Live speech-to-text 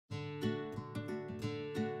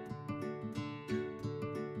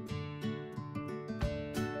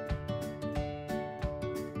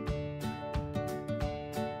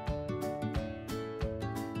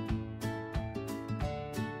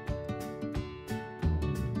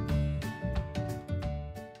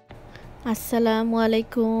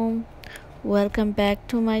Assalamualaikum. Welcome back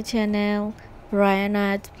to my channel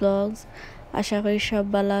RayanAyat vlogs. আশা করি সব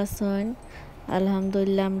ভালো আছেন।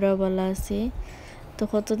 আলহামদুলিল্লাহ আমরাও ভালো আছি। তো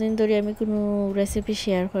কতদিন ধরে আমি কোনো রেসিপি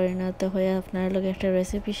শেয়ার করি না, তো হয় আপনার লগে একটা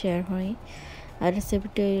রেসিপি শেয়ার করি। আর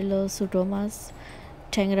রেসিপিটা হলো ছোটো মাছ,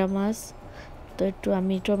 ট্যাংরা মাছ। তো একটু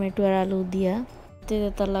আমি টমেটো আর আলু দিয়া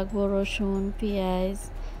তেতা লাগবো রসুন, পেঁয়াজ,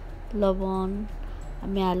 লবণ।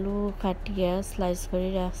 আমি আলু কাটিয়া স্লাইস করে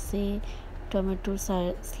রাখছি, টমেটো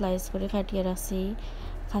স্লাইস করে কাটিয়ে রাখছি,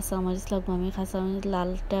 কাঁচামরিচ লাগবো, আমি কাঁচামরিচ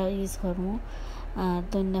লালটা ইউজ করবো, আর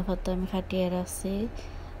ধনিয়া পাতা আমি কাটিয়ে রাখছি,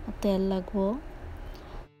 তেল লাগবো।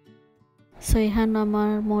 সো এখানে আমার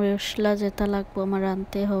মশলা যেটা লাগবো আমার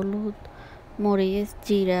রাঁধতে হলুদ, মরিচ,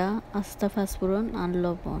 জিরা, আস্তা পাঁচফোড়ন আর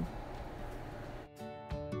লবণ।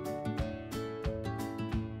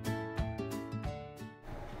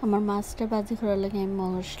 আমার মাছটা ভাজি করার লাগে আমি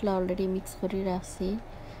মশলা অলরেডি মিক্স করে রাখছি,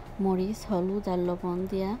 মরিচ, হলুদ আর লবণ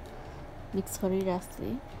দিয়া মিক্স করে রাখছি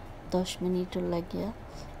 10 মিনিটের লাগিয়া,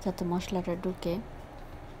 যাতে মশলাটা ঢুকে।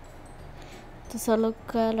 তো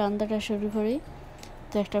চলকা রান্নাটা শুরু করি।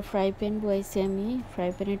 তো একটা ফ্রাই প্যান বসাইছি, আমি ফ্রাই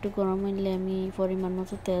প্যানে একটু গরম হইলে আমি পরিমাণ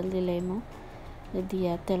মতো তেল দিলাম,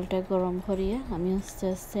 দিয়া তেলটা গরম করিয়া আমি আস্তে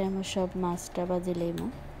আস্তে আমার সব মাছটা ভাজিলাম।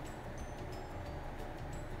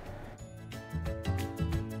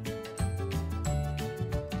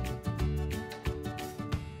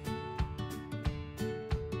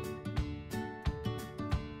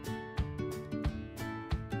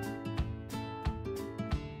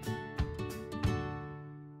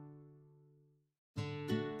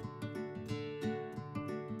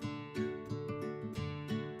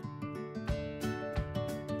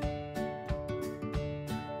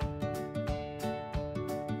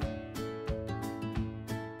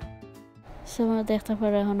 সময় দেখতে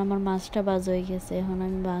পারে এখন আমার মাছটা ভাজা হয়ে গেছে, এখন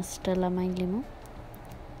আমি মাছটা লামাই নিব।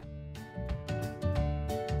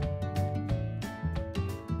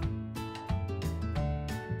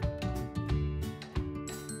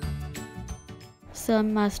 সো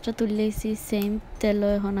আমি মাছটা তুলেছি সেম তেল,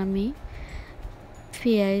 এখন আমি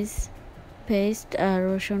পেঁয়াজ পেস্ট আর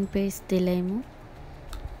রসুন পেস্ট দিলাম।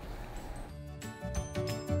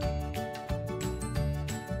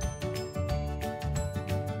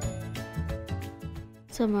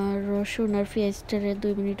 আমার রসুন আর পেঁয়াজটারে 2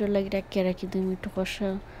 মিনিটের লাগে রাখিয়ে রাখি, 2 মিনিট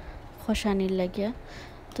কষানির লাগিয়া।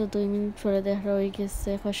 তো 2 মিনিট পরে দেখা হয়ে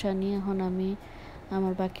গেছে কষানি, এখন আমি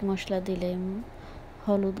আমার বাকি মশলা দিলাম,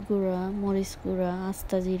 হলুদ গুঁড়া, মরিচ গুঁড়া,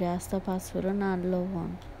 আস্তা জিরা, আস্তা পাঁচফোড়ন আর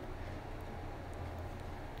লবণ।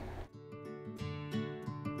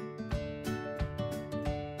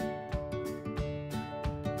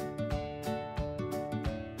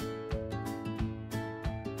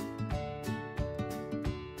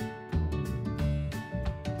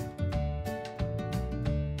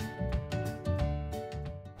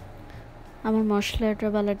 আমার মশলাটা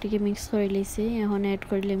বালাটিকে মিক্স করে লিছি, এখন অ্যাড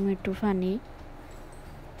করলাম একটু পানি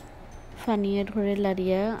অ্যাড করে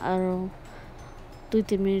লাড়িয়া আর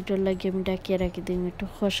 2-3 মিনিটের লাগে আমি ডাকিয়ে রাখি দিই একটু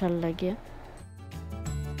কষার লাগে।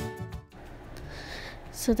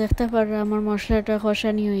 সো দেখতে পারো আমার মশলাটা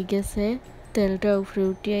কষানি হয়ে গেছে, তেলটা উপরে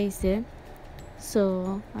উঠে আইছে। সো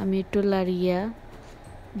আমি একটু লাড়িয়া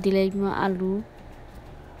দিলাম আলু,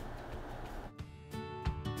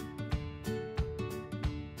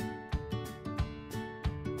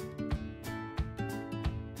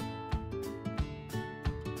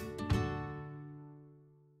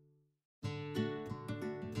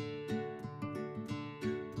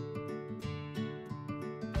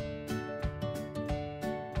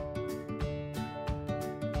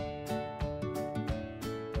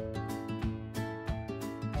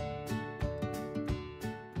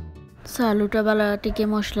 সো আলুটা বালাটিকে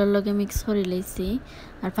মশলার লগে মিক্স করে লইছি,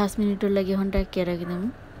 আর 5 মিনিটের লাগে এখন ডাকিয়ে রাখি দিলাম।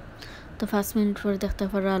 তো 5 মিনিট পরে দেখতে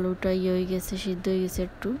পারো আলুটা হয়ে গেছে, সিদ্ধ হয়ে গেছে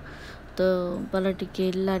একটু। তো বালাটিকে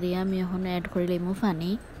লাড়িয়ে আমি এখন অ্যাড করে লইমু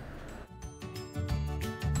পানি।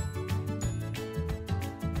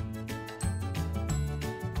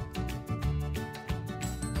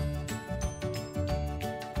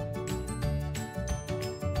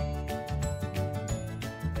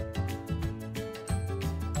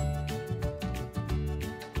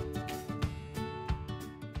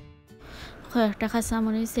 কয়েকটা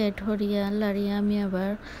কাঁচামরিচ অ্যাড করিয়া লাড়িয়ে আমি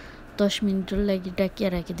আবার 10 মিনিটের লাগে ডাকিয়ে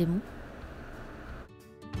রাখি দিব।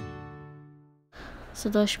 সো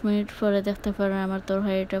 10 মিনিট পরে দেখতে পারেন আমার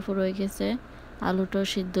তরকারিটা পুরো হয়ে গেছে, আলুটাও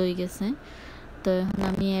সিদ্ধ হয়ে গেছে। তো এখন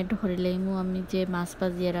আমি অ্যাড করে লইমু আমি যে মাছ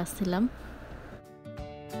ভাজিয়ে রাখছিলাম।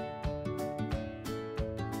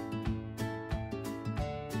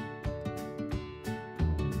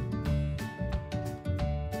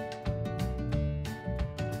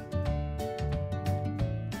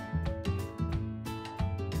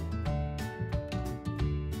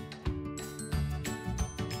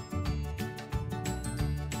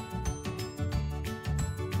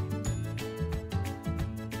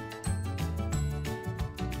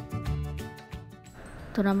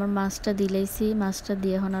 তো আমার মাছটা দিলেইছি, মাছটা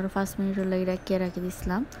দিয়ে এখন আরও 5 মিনিটের লাগে রাখি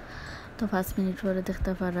দিছিলাম। তো 5 মিনিট পরে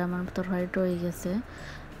দেখতে পারে আমার তরকারিটা হয়ে গেছে।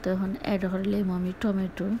 তো এখন অ্যাড করলাম আমি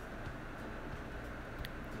টমেটো।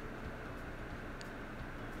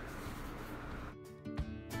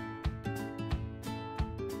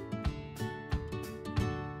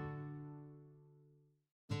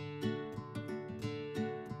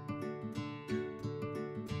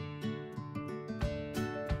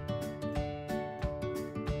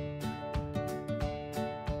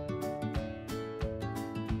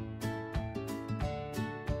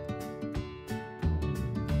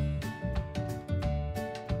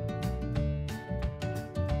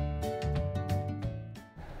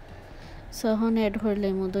 সো এখন অ্যাড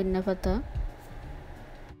করলাম ধনিয়া পাতা।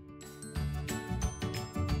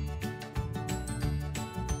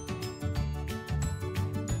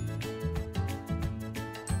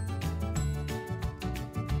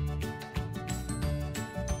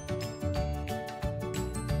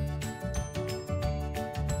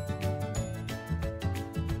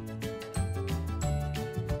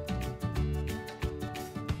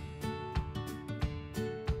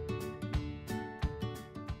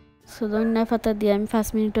 সো ধনিয়া পাতা দিয়ে আমি 5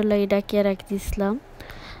 মিনিটের লাগে ঢাকিয়ে রাখি দিয়েছিলাম।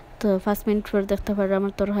 তো 5 মিনিট পর দেখতে পারো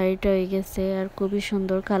আমার তরকারিটা হয়ে গেছে, আর খুবই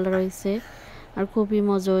সুন্দর কালার হয়েছে, আর খুবই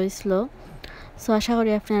মজা হয়েছিল। সো আশা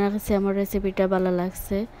করি আপনার কাছে আমার রেসিপিটা ভালো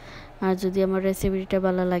লাগছে। আর যদি আমার রেসিপিটা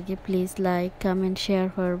ভালো লাগে প্লিজ লাইক কমেন্ট শেয়ার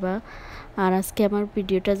করবা। আর আজকে আমার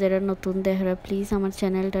ভিডিওটা যারা নতুন দেখরা প্লিজ আমার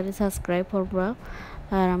চ্যানেলটারে সাবস্ক্রাইব করবা।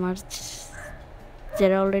 আর আমার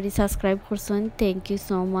যারা অলরেডি সাবস্ক্রাইব করছেন থ্যাংক ইউ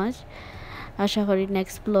সো মাচ। আশা করি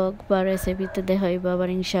নেক্সট ব্লগ বা রেসিপিতে দেখা হইবা আবার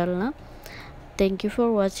ইনশাআল্লাহ। Thank you for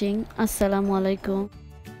watching. আসসালামু আলাইকুম।